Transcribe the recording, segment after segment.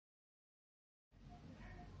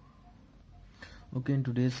Okay, in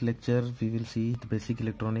today's lecture we will see the basic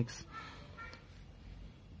electronics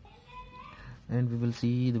and we will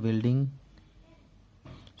see the welding.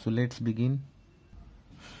 So let's begin.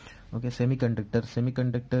 Okay,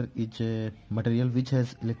 semiconductor is a material which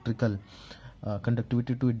has electrical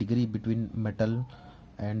conductivity to a degree between metal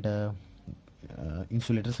and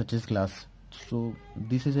insulator such as glass. So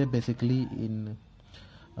this is a basically in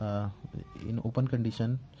open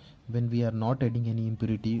condition, when we are not adding any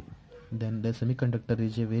impurity, then the semiconductor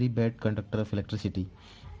is a very bad conductor of electricity.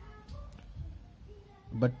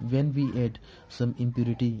 But when we add some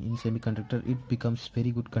impurity in semiconductor, it becomes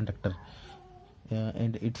very good conductor,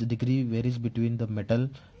 and its degree varies between the metal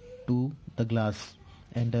to the glass.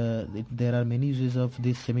 And there are many uses of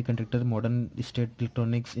this semiconductor. Modern state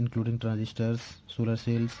electronics including transistors, solar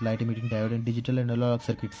cells, light emitting diode, and digital and analog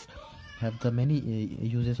circuits have the many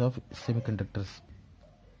uses of semiconductors.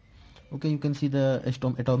 Okay, you can see the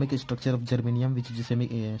atomic structure of germanium, which is a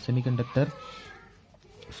semiconductor.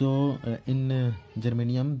 So in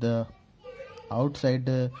germanium, the outside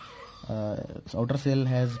outer shell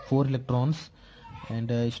has 4 electrons,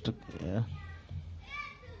 and it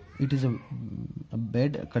is a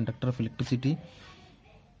bad conductor of electricity.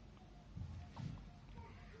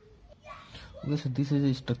 Okay, so this is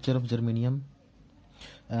a structure of germanium.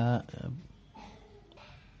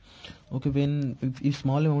 Okay, when if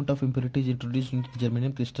small amount of impurity is introduced into the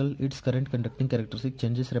germanium crystal, its current conducting characteristic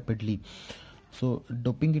changes rapidly. So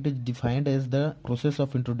doping, it is defined as the process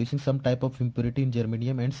of introducing some type of impurity in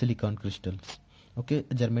germanium and silicon crystals. Okay,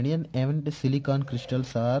 germanium and silicon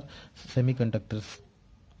crystals are semiconductors.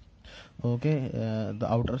 Okay, the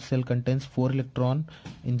outer shell contains 4 electrons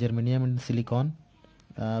in germanium and silicon.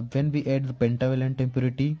 When we add the pentavalent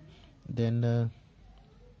impurity, then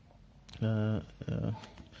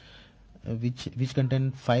which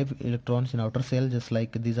contain 5 electrons in outer shell, just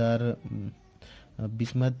like these are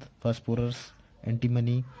bismuth, phosphorus,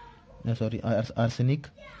 antimony, arsenic.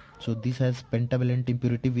 So this has pentavalent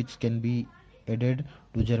impurity which can be added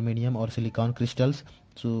to germanium or silicon crystals.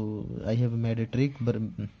 So I have made a trick, but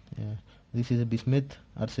this is a bismuth,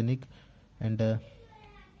 arsenic, and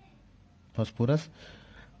phosphorus.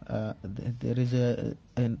 There is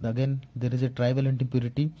a trivalent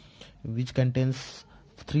impurity which contains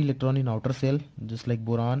 3 electrons in outer shell, just like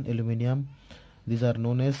boron, aluminium. These are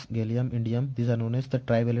known as gallium, indium. These are known as the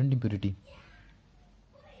trivalent impurity.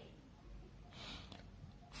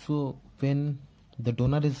 So when the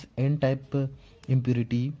donor is n-type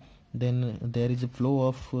impurity, then there is a flow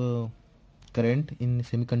of current in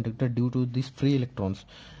semiconductor due to these free electrons.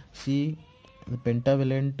 See, the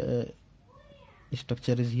pentavalent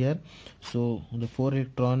structure is here. So the 4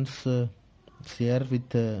 electrons share with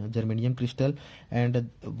germanium crystal, and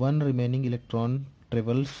 1 remaining electron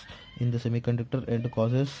travels in the semiconductor and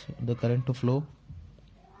causes the current to flow.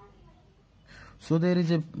 So there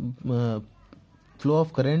is a flow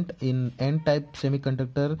of current in n-type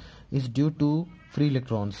semiconductor is due to free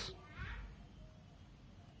electrons.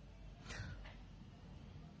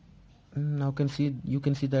 Now you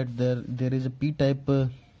can see that there is a p-type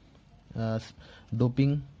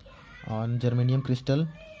doping on germanium crystal.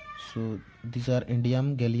 So these are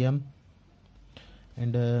indium, gallium,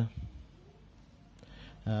 and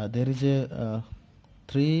there is a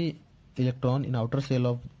 3 electron in outer shell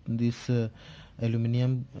of this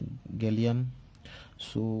aluminium, gallium.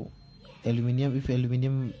 So if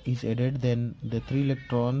aluminium is added, then the 3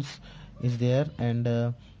 electrons is there,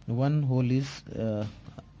 and 1 hole is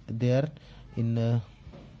there in the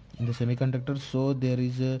semiconductor. So there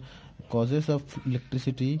is a causes of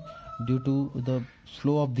electricity due to the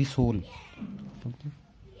flow of this hole.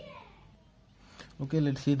 Okay,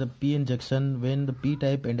 let's see the p-n junction. When the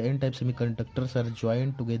p-type and n-type semiconductors are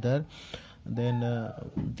joined together, then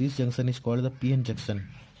this junction is called the p-n junction.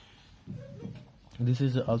 This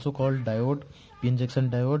is also called diode, p-n junction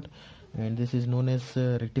diode, and this is known as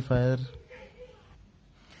rectifier.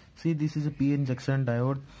 See, this is a p-n junction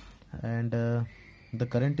diode, and the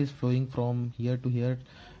current is flowing from here to here.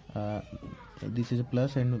 This is a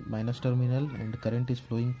plus and minus terminal, and current is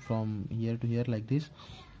flowing from here to here like this.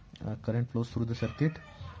 Current flows through the circuit,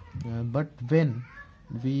 but when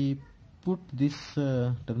we put this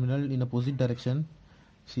terminal in opposite direction,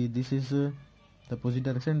 see, this is the opposite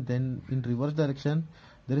direction, then in reverse direction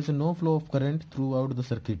there is no flow of current throughout the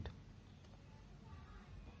circuit.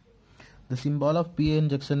 The symbol of p-n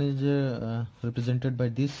junction is represented by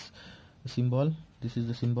this symbol. This is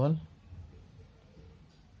the symbol.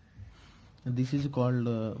 This is called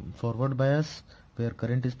forward bias, where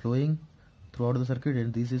current is flowing throughout the circuit,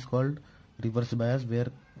 and this is called reverse bias, where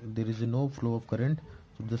there is no flow of current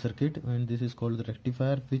through the circuit, and this is called the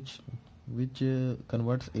rectifier, which which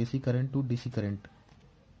converts AC current to DC current.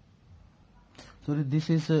 So this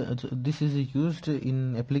is used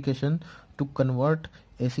in application to convert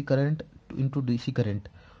AC current into DC current.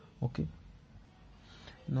 Okay,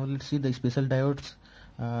 now let's see the special diodes.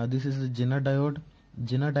 This is the Jenner diode.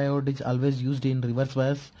 Jenner diode is always used in reverse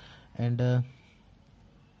bias, and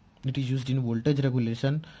it is used in voltage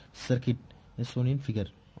regulation circuit as shown in figure.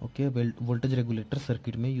 Okay, voltage regulator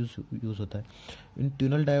circuit में use होता है. In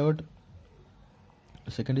tunnel diode,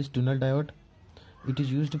 second is tunnel diode. It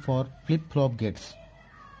is used for flip-flop gates.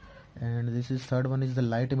 And this is third one is the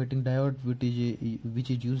light emitting diode,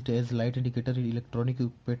 which is used as light indicator in electronic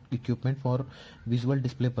equipment for visual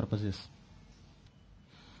display purposes.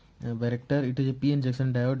 Varactor, it is a p-n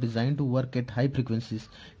junction diode designed to work at high frequencies.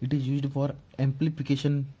 It is used for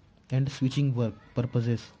amplification and switching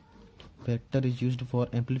purposes. Varactor is used for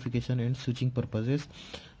amplification and switching purposes.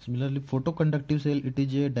 Similarly, photoconductive cell, it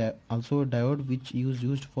is also a diode which is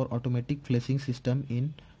used for automatic flashing system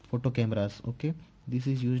in photo cameras. Okay, this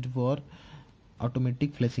is used for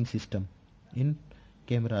automatic flashing system in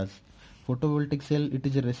cameras. Photovoltaic cell, it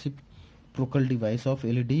is a reciprocal device of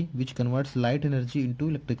LED which converts light energy into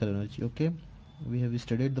electrical energy. Okay, we have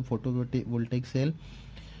studied the photovoltaic cell.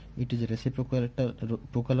 It is a reciprocal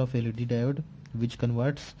of LED diode which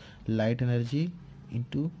converts light energy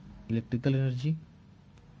into electrical energy.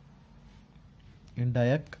 And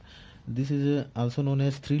diac, this is also known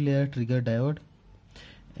as 3-layer trigger diode,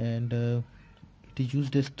 and it is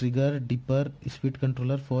used as trigger, dipper, speed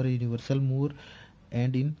controller for a universal motor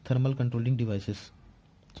and in thermal controlling devices.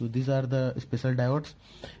 So these are the special diodes.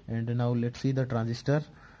 And now let's see the transistor.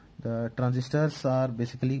 The transistors are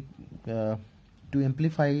basically to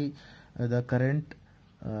amplify the current.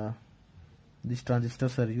 These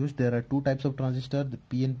transistors are used. There are two types of transistor, the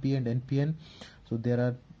PNP and NPN. So there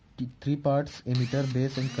are three parts: emitter,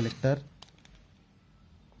 base and collector.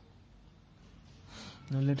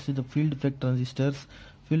 Now let's see the field effect transistors.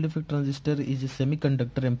 Field effect transistor is a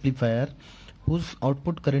semiconductor amplifier whose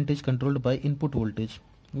output current is controlled by input voltage.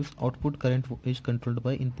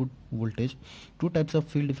 Two types of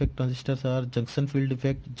field effect transistors are junction field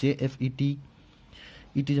effect, JFET.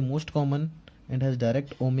 It is most common and has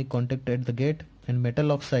direct ohmic contact at the gate, and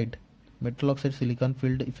metal oxide silicon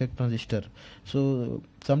field effect transistor. So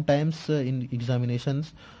sometimes in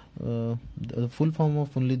examinations the full form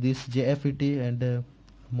of only this JFET and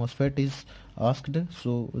MOSFET is asked.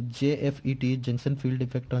 So JFET is junction field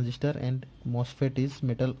effect transistor and MOSFET is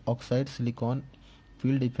metal oxide silicon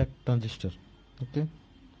field effect transistor. Okay,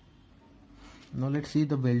 now let's see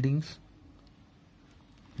the weldings.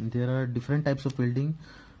 There are different types of welding.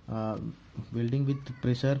 Welding with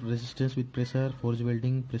pressure, resistance with pressure, forge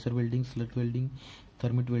welding, pressure welding, slut welding,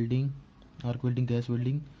 thermite welding, arc welding, gas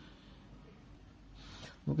welding.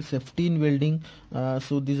 Okay, safety in welding.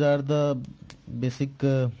 So these are the basic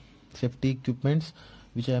safety equipments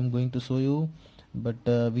which I am going to show you, but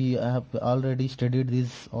we have already studied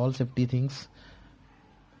these all safety things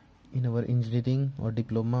in our engineering or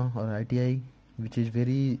diploma or ITI, which is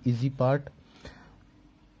very easy part.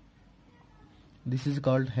 This is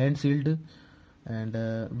called hand shield, and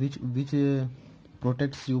which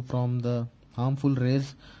protects you from the harmful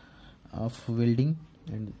rays of welding,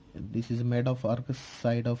 and this is made of arc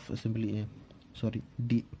side of assembly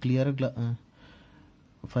clear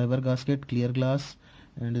fiber gasket, clear glass,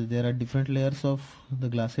 and there are different layers of the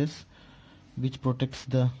glasses which protects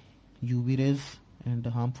the UV rays and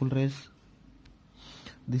harmful rays.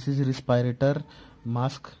 This is a respirator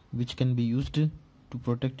mask which can be used to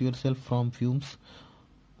protect yourself from fumes.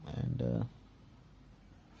 And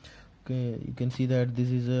okay, you can see that this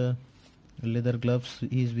is a leather gloves.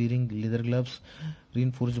 He is wearing leather gloves,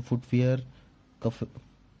 reinforced footwear,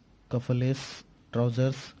 cuffless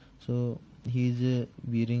trousers. So he is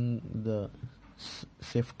wearing the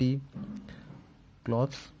safety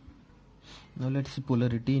cloths. Now let's see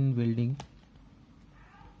polarity in welding.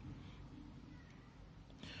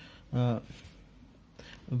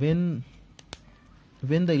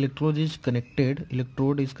 When the electrode is connected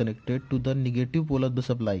to the negative pole of the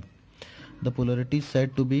supply, the polarity is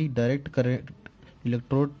said to be direct current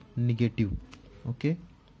electrode negative. Okay,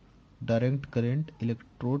 direct current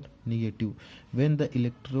electrode negative. When the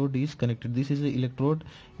electrode is connected, this is the electrode.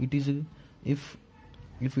 It is if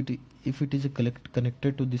it is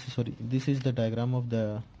connected to this. This is the diagram of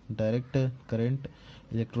the direct current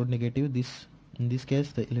electrode negative. In this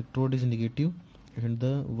case, the electrode is negative and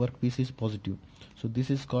the workpiece is positive. So this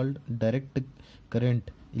is called direct current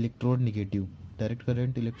electrode negative.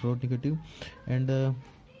 And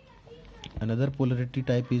another polarity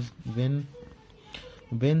type is when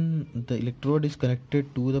When the electrode is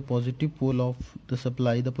connected to the positive pole of the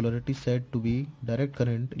supply, the polarity is said to be direct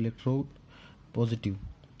current electrode positive.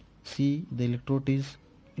 See, the electrode is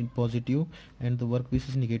in positive and the workpiece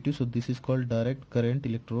is negative, so this is called direct current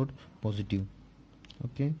electrode positive.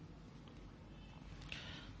 Okay,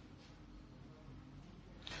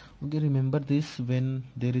 remember this: when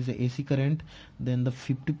there is a AC current, then the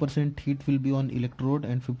 50% heat will be on electrode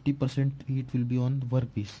and 50% heat will be on the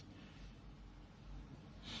workpiece.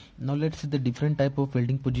 Now let's see the different type of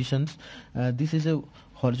welding positions. This is a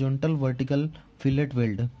horizontal vertical fillet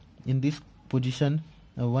weld. In this position,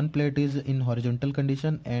 one plate is in horizontal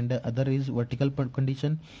condition and other is vertical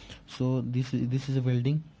condition. So this is a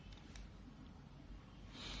welding.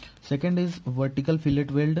 Second is vertical fillet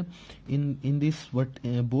weld. In this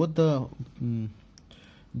both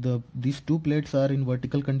these two plates are in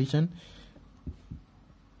vertical condition.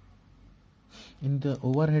 In the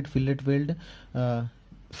overhead fillet weld,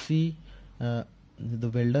 see, the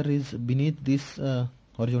welder is beneath this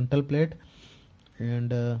horizontal plate,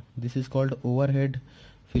 and this is called overhead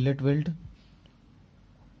fillet weld.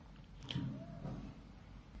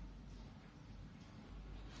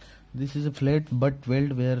 This is a flat butt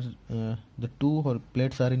weld where the two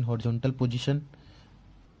plates are in horizontal position.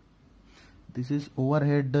 This is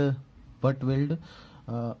overhead butt weld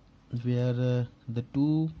where the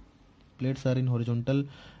two plates are in horizontal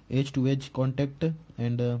edge to edge contact,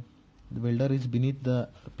 and the welder is beneath the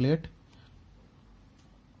plate.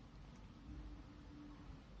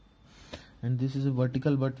 And this is a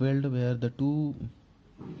vertical butt weld where the two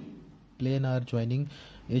plane are joining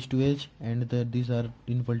edge to edge, and these are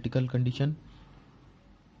in vertical condition.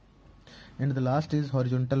 And the last is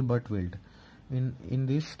horizontal butt weld. In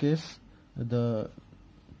this case, the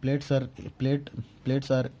plates are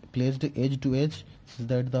placed edge to edge, so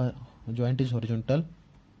that the joint is horizontal.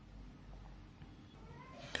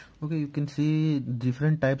 Okay, you can see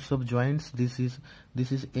different types of joints. This is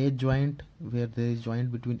edge joint, where there is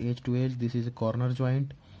joint between edge to edge. This is a corner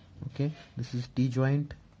joint. Okay, this is T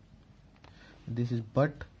joint. This is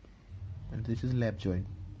butt, and this is lap joint.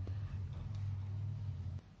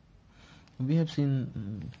 We have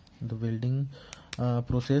seen the welding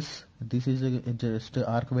process. This is just a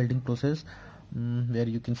arc welding process, where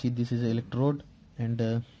you can see this is an electrode, and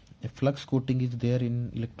a flux coating is there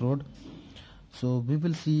in electrode. So we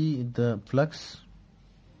will see the flux.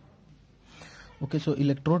 Okay, so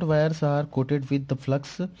electrode wires are coated with the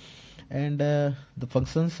flux, and the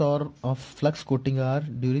functions of flux coating are: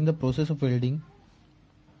 during the process of welding,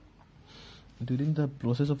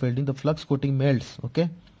 the flux coating melts, okay,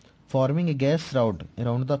 forming a gas shroud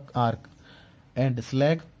around the arc and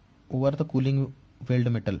slag over the cooling weld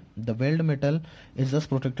metal. The weld metal is thus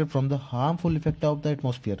protected from the harmful effect of the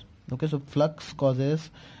atmosphere. Okay, so flux causes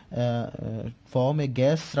form a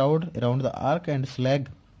gas shroud around the arc and slag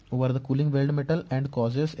over the cooling weld metal, and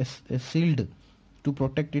causes a shield to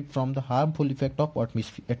protect it from the harmful effect of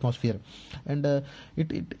atmosphere, and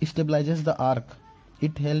it stabilizes the arc.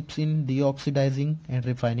 It helps in deoxidizing and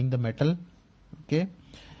refining the metal. Okay,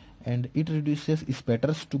 and it reduces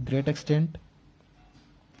spatters to great extent.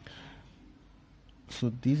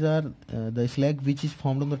 So these are the slag which is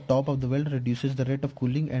formed on the top of the weld reduces the rate of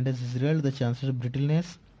cooling, and as a result the chances of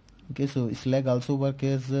brittleness. Okay, so slag also work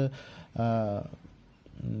as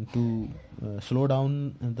to slow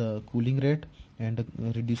down the cooling rate, and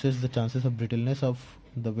reduces the chances of brittleness of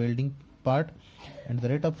the welding part, and the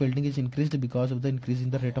rate of welding is increased because of the increase in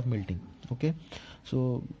the rate of melting. Okay,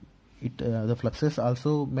 so the fluxes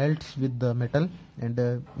also melts with the metal, and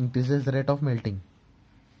increases the rate of melting.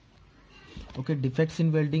 Okay, defects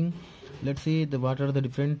in welding. Let's see what are the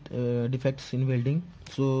different defects in welding.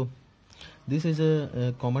 So this is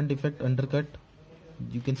a common defect: undercut.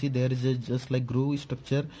 You can see there is a just like groove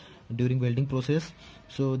structure during welding process.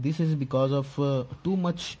 So this is because of too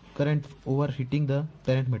much current overheating the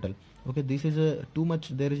parent metal. Okay, this is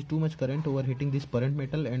there is too much current overheating this parent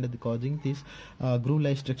metal, and causing this groove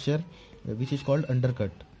like structure, which is called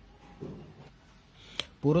undercut.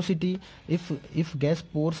 Porosity: if gas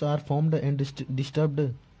pores are formed and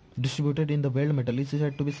distributed in the weld metal, it is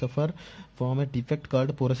said to be suffer from a defect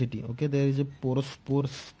called porosity. Okay, there is a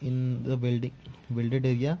pores in the welded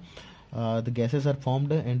area. The gases are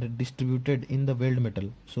formed and distributed in the weld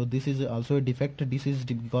metal, so this is also a defect. This is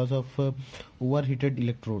because of overheated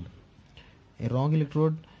electrode, a wrong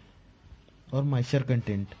electrode, or moisture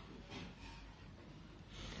content.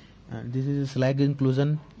 And this is a slag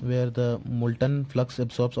inclusion, where the molten flux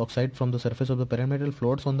absorbs oxide from the surface of the parent metal,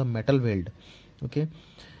 floats on the metal weld. Okay,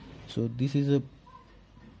 so this is a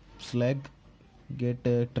slag get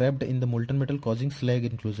trapped in the molten metal, causing slag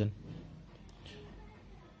inclusion.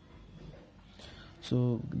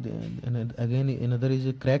 So and again another is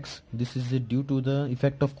cracks. This is due to the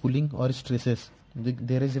effect of cooling or stresses.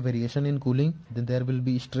 There is a variation in cooling, then there will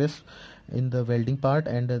be stress in the welding part,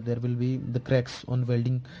 and there will be the cracks on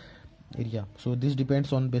welding area. So this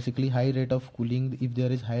depends on basically high rate of cooling. If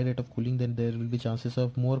there is high rate of cooling, then there will be chances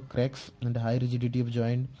of more cracks and high rigidity of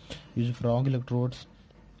joint, use of wrong electrodes,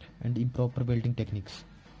 and improper welding techniques.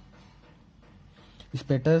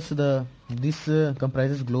 Spatters, this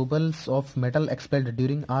comprises globules of metal expelled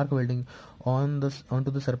during arc welding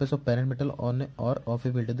onto the surface of parent metal on or of a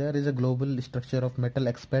weld. There is a global structure of metal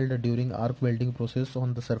expelled during arc welding process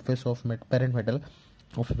on the surface of parent metal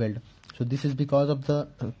of a weld. So this is because of the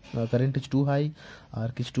current is too high,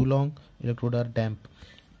 arc is too long, electrode are damp.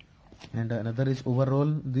 And another is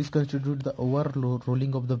overroll. This constitutes the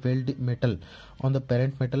overrolling of the weld metal on the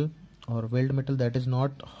parent metal or weld metal that is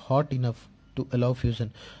not hot enough to allow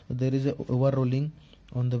fusion. So there is a overrolling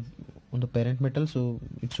on the parent metal, so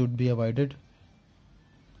it should be avoided.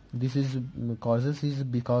 This is causes is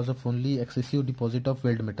because of only excessive deposit of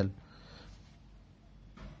weld metal.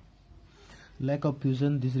 Lack of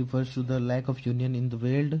fusion, this refers to the lack of union in the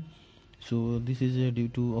weld. So this is due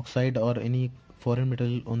to oxide or any foreign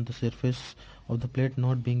metal on the surface of the plate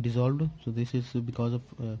not being dissolved. So this is because of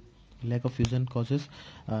lack of fusion causes.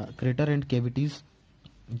 Crater and cavities,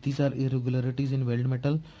 these are irregularities in weld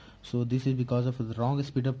metal. So this is because of the wrong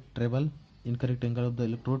speed of travel, incorrect angle of the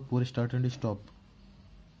electrode, poor start and stop.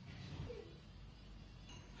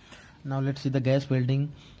 Now let's see the gas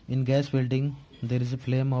welding. In gas welding, there is a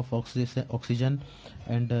flame of oxygen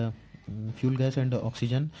and fuel gas and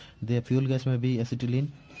oxygen. The fuel gas may be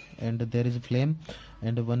acetylene, and there is a flame,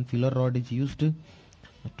 and one filler rod is used to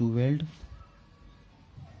weld.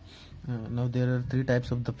 Now there are three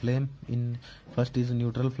types of the flame. In first is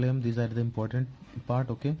neutral flame. These are the important part.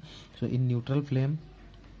 Okay, so in neutral flame,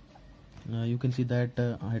 you can see that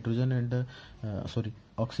hydrogen and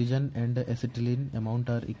oxygen and acetylene amount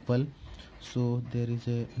are equal. So there is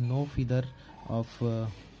a no feather of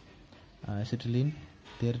acetylene.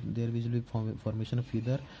 There will be formation of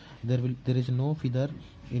feather. There is no feather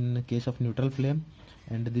in case of neutral flame,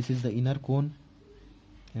 and this is the inner cone,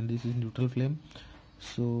 and this is neutral flame.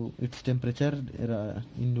 So its temperature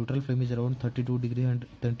in neutral flame is around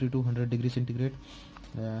 3200 degrees centigrade.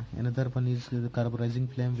 Another one is the carburizing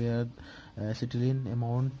flame, where acetylene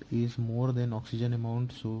amount is more than oxygen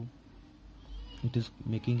amount, so it is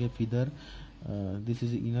making a feather. This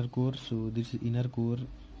is the inner core. So this is inner core.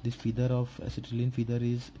 This feather of acetylene feather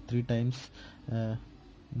is 3 times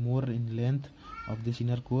more in length of this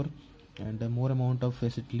inner core, and more amount of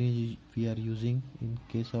acetylene we are using in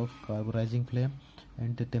case of carburizing flame,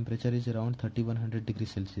 and the temperature is around 3100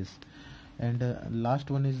 degrees Celsius. And last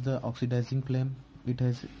one is the oxidizing flame. It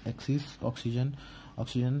has excess oxygen.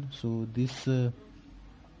 So this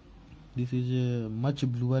is much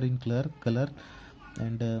bluer in color,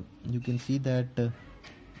 and you can see that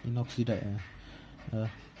in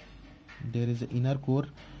there is an inner core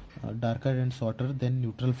darker and shorter than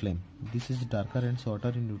neutral flame. This is darker and shorter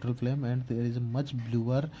in neutral flame, and there is a much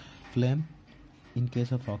bluer flame in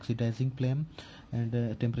case of oxidizing flame, and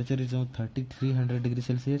temperature is around 3300 degrees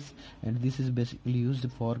Celsius, and this is basically used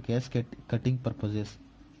for gas cutting purposes.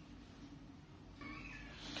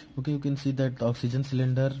 Okay, you can see that the oxygen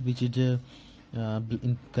cylinder, which is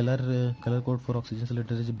in color code for oxygen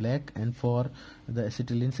cylinder is black, and for the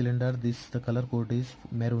acetylene cylinder the color code is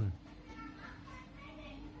maroon.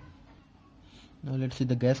 Now let's see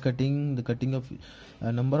the gas cutting. The cutting of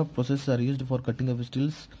a number of processes are used for cutting of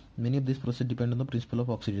steels. Many of these processes depend on the principle of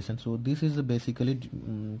oxidation. So this is basically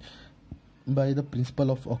by the principle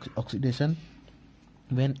of oxidation.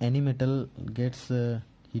 When any metal gets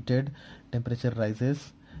heated, temperature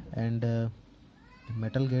rises, and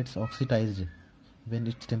metal gets oxidized when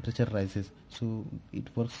its temperature rises. So it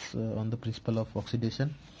works on the principle of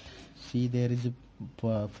oxidation. See, there is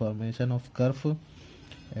a formation of curve,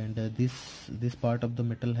 and this part of the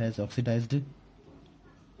metal has oxidized.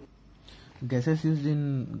 Gases used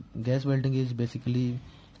in gas welding is basically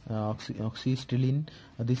oxyacetylene.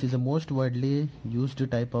 This is the most widely used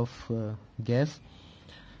type of gas,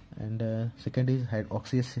 and second is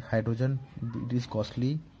hydrogen. It is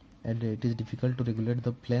costly and it is difficult to regulate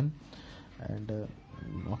the flame, and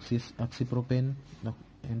oxypropane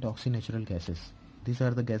and oxynatural gases. These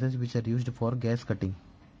are the gases which are used for gas cutting.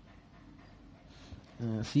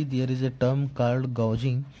 See, there is a term called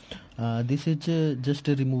gouging. This is just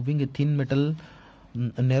removing a thin metal,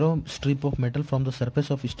 a narrow strip of metal from the surface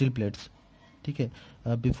of steel plates. Okay.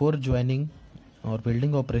 Before joining or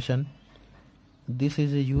welding operation, this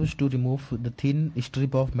is used to remove the thin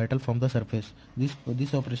strip of metal from the surface.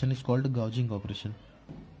 This operation is called gouging operation.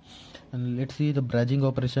 And let's see the brazing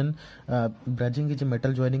operation. Brazing is a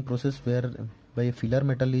metal joining process where by a filler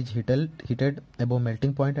metal is heated above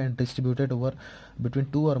melting point and distributed over between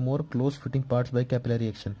two or more close fitting parts by capillary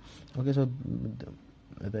action. Okay, so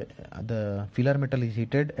the filler metal is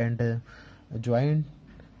heated and joined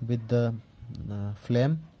with the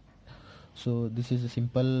flame. So this is a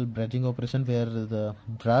simple brazing operation where the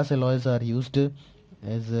brass alloys are used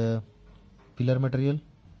as a filler material.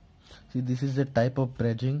 See, this is a type of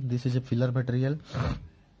brazing. This is a filler material.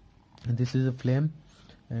 This is a flame,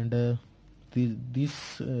 and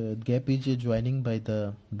this gap is joining by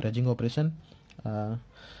the brazing operation. The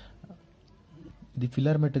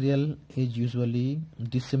filler material is usually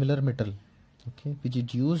dissimilar metal, okay, which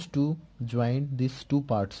is used to join these two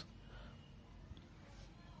parts.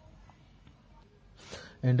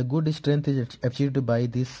 And a good strength is achieved by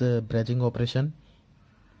this brazing operation.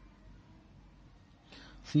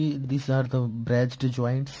 See, these are the brazed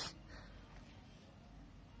joints.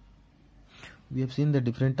 We have seen the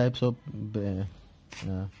different types of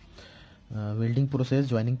welding process,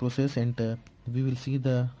 joining process, and we will see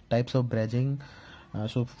the types of brazing.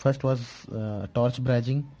 So first was torch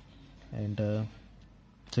brazing, and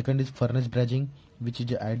second is furnace brazing, which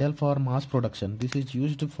is ideal for mass production. This is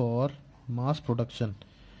used for mass production.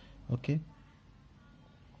 Okay,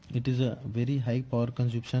 it is a very high power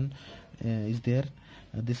consumption is there.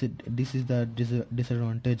 This is the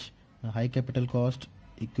disadvantage: high capital cost,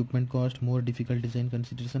 equipment cost, more difficult design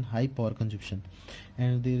consideration, high power consumption.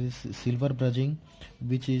 And there is silver brazing,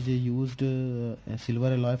 which is used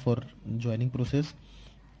silver alloy for joining process,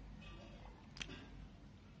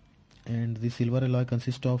 and the silver alloy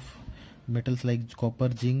consists of metals like copper,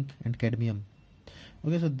 zinc, and cadmium.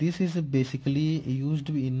 Okay, so this is basically used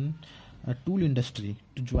in a tool industry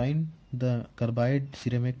to join the carbide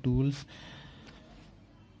ceramic tools.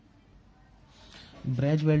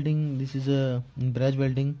 Brazed welding. This is a brazed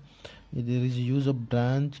welding. There is use of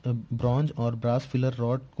bronze or brass filler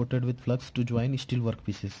rod coated with flux to join steel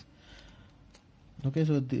workpieces. Okay,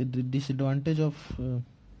 so the disadvantage of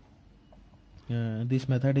this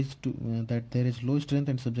method is that there is low strength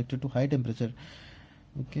and subjected to high temperature.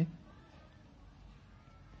 Okay.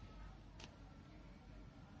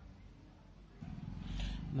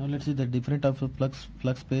 Now let's see the different types of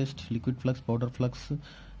flux paste, liquid flux, powder flux,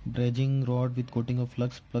 brazing rod with coating of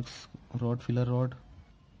flux rod, filler rod.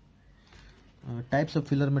 Types of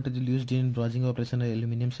filler material used in brazing operation are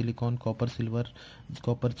aluminum, silicon, copper, silver,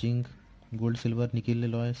 copper, zinc, gold, silver, nickel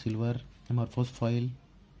alloy, silver, amorphous foil.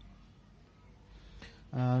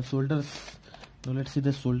 Solders. Now let's see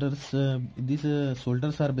the solders. These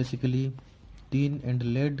solders are basically tin and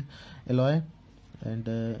lead alloy, and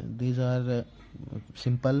these are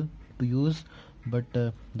simple to use, but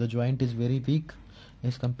the joint is very weak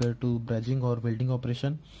as compared to brazing or welding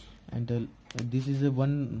operation. And this is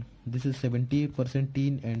 70%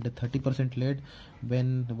 tin and 30% lead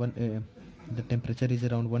when the temperature is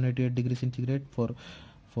around 188 degrees centigrade for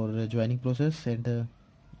joining process, and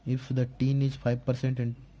if the tin is 5%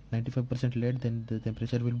 and 95% lead, then the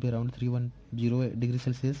temperature will be around 310 degrees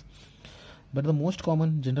Celsius. But the most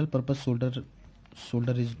common general purpose solder is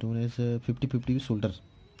known as 50-50 solder,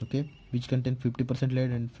 okay, which contain 50% lead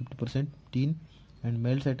and 50% tin and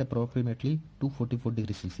melts at approximately 244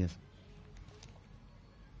 degrees Celsius.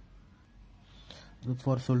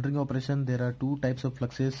 For soldering operation, there are two types of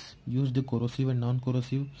fluxes used: corrosive and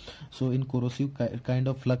non-corrosive. So in corrosive kind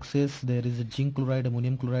of fluxes, there is zinc chloride,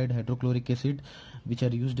 ammonium chloride, hydrochloric acid, which are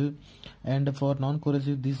used. And for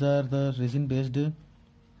non-corrosive, these are the resin-based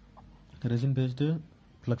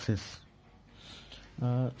fluxes.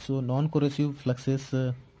 So non-corrosive fluxes,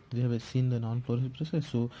 we have seen the non-corrosive fluxes.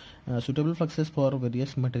 So suitable fluxes for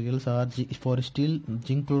various materials are: for steel,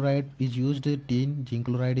 zinc chloride is used, tin, zinc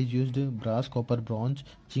chloride is used, brass, copper, bronze,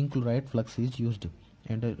 zinc chloride flux is used,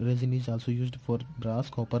 and resin is also used for brass,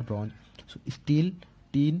 copper, bronze. So steel,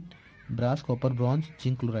 tin, brass, copper, bronze,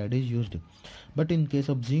 zinc chloride is used. But in case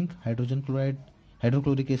of zinc, hydrogen chloride,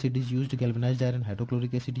 hydrochloric acid is used, galvanized iron,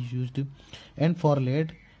 hydrochloric acid is used, and for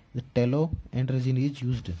lead, the tallow and resin is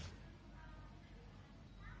used.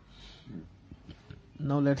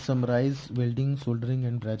 Now let's summarize welding, soldering,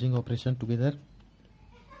 and brazing operation together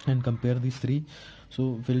and compare these three.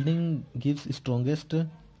 So welding gives strongest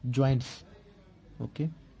joints, okay,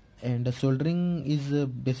 and soldering is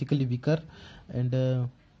basically weaker, and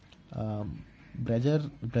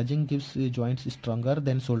brazing gives joints stronger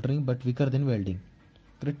than soldering but weaker than welding.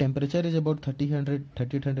 The temperature is about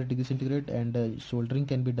 30-100 degrees centigrade, and soldering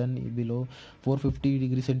can be done below 450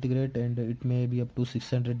 degrees centigrade, and it may be up to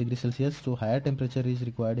 600 degrees Celsius. So higher temperature is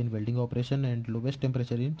required in welding operation and lowest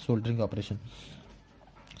temperature in soldering operation.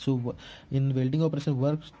 So in welding operation,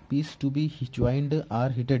 workpiece to be joined are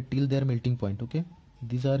heated till their melting point. Okay,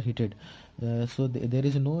 these are heated. So there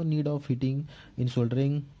is no need of heating in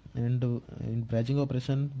soldering, and in brazing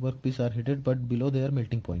operation workpiece are heated but below their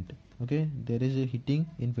melting point. Okay, there is a heating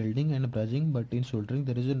in welding and brazing, but in soldering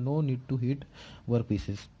there is no need to heat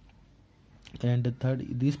workpieces. And the third,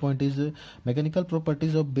 this point is mechanical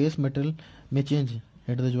properties of base metal may change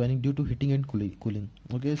at the joining due to heating and cooling.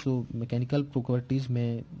 Okay, so mechanical properties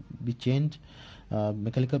may be changed.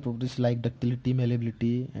 Mechanical properties like ductility,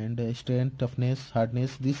 malleability, and strength, toughness,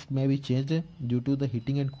 hardness, this may be changed due to the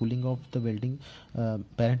heating and cooling of the welding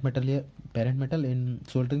parent metal. In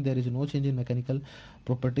soldering there is no change in mechanical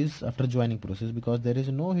properties after joining process, because there is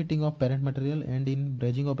no heating of parent material. And in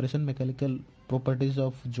brazing operation, mechanical properties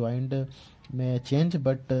of joint may change,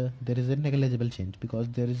 but there is a negligible change because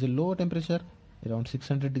there is a low temperature around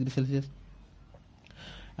 600 degrees Celsius.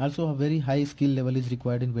 Also, a very high skill level is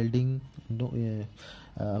required in welding.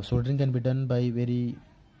 Soldering can be done by very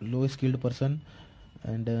low skilled person,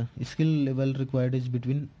 and skill level required is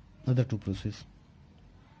between other two processes.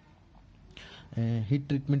 Heat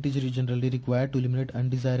treatment is generally required to eliminate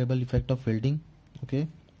undesirable effect of welding. Okay,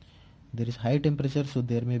 there is high temperature, so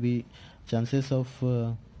there may be chances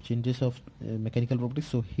of changes of mechanical properties.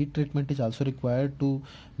 So heat treatment is also required to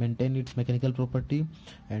maintain its mechanical property,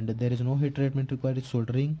 and there is no heat treatment required in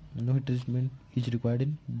soldering. No heat treatment is required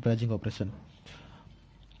in brazing operation.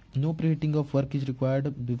 No preheating of work is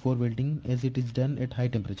required before welding, as it is done at high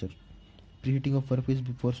temperature. Preheating of workpiece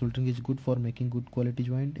before soldering is good for making good quality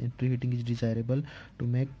joint, and preheating is desirable to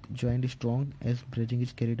make joint strong, as brazing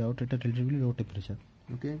is carried out at a relatively low temperature.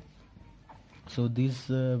 Okay, so this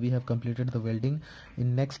we have completed the welding.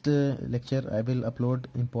 In next lecture I will upload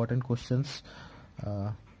important questions,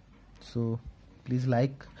 so please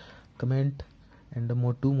like, comment, and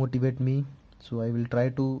to motivate me, so I will try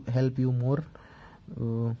to help you more,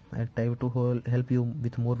 and try to help you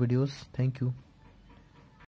with more videos. Thank you.